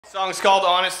The song's called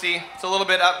Honesty. It's a little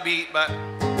bit upbeat, but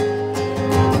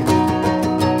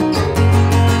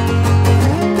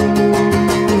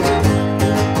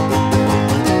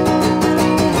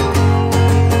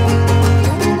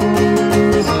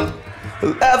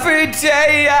every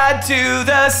day I do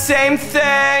the same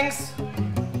things.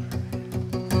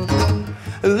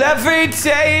 Every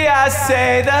day I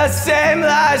say the same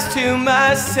lies to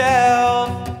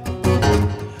myself.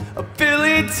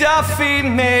 Billy Duffy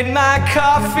made my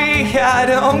coffee, I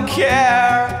don't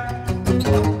care.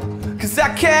 'Cause I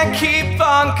can't keep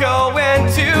on going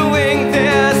doing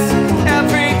this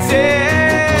every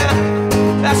day.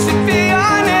 I should be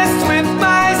honest with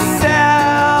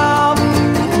myself.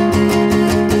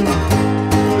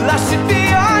 I should be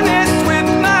honest with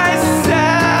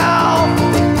myself.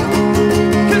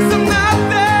 'Cause I'm not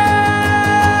there.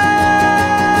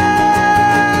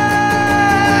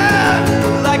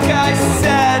 Like I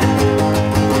said,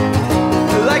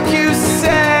 like you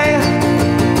say.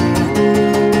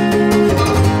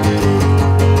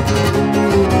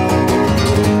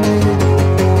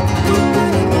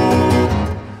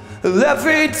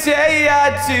 Every day I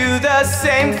do the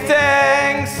same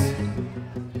things.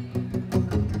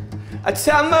 I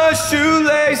tie my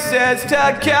shoelaces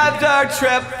together,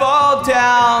 trip, fall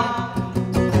down.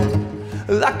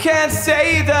 I can't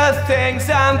say the things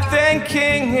I'm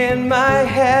thinking in my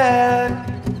head.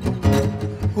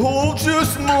 Oh,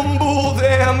 just mumble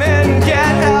them and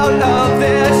get out of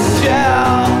this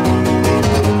shell.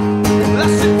 I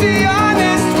should be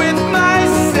honest with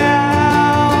myself.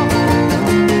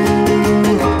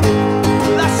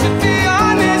 I should be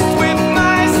honest with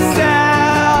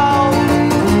myself.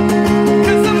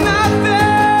 'Cause I'm not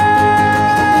there.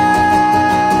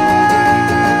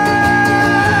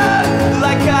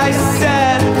 Like I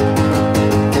said,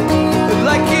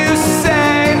 like you say.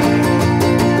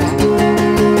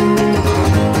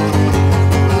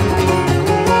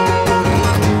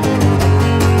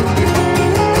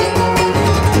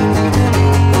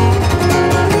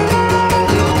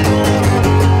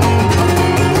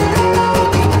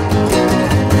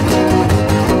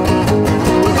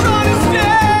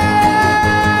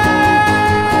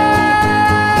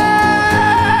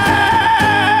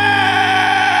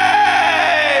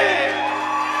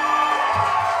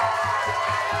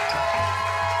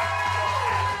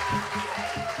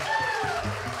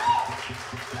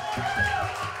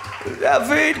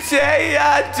 Every day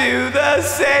I do the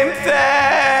same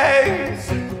things.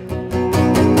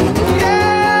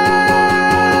 Yeah,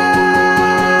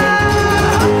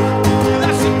 I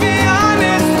should be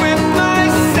honest with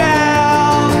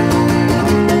myself.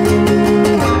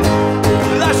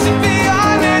 I should be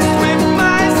honest with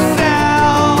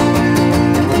myself.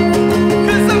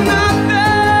 'Cause I'm not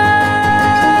there.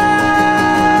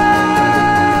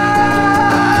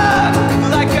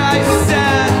 Like I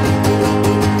said,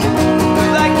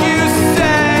 like you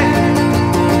say.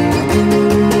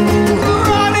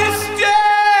 Honest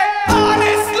day,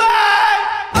 honest life,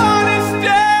 honest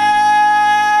day.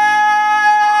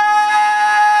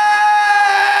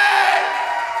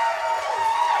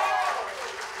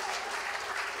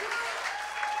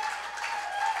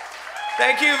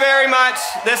 Thank you very much.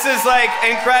 This is like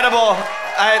incredible.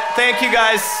 I thank you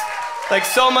guys. Like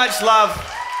so much love.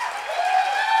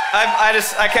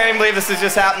 I can't even believe this is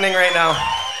just happening right now.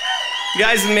 You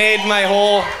guys made my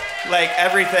whole, like,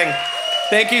 everything.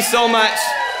 Thank you so much.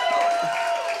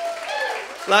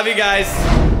 Love you guys.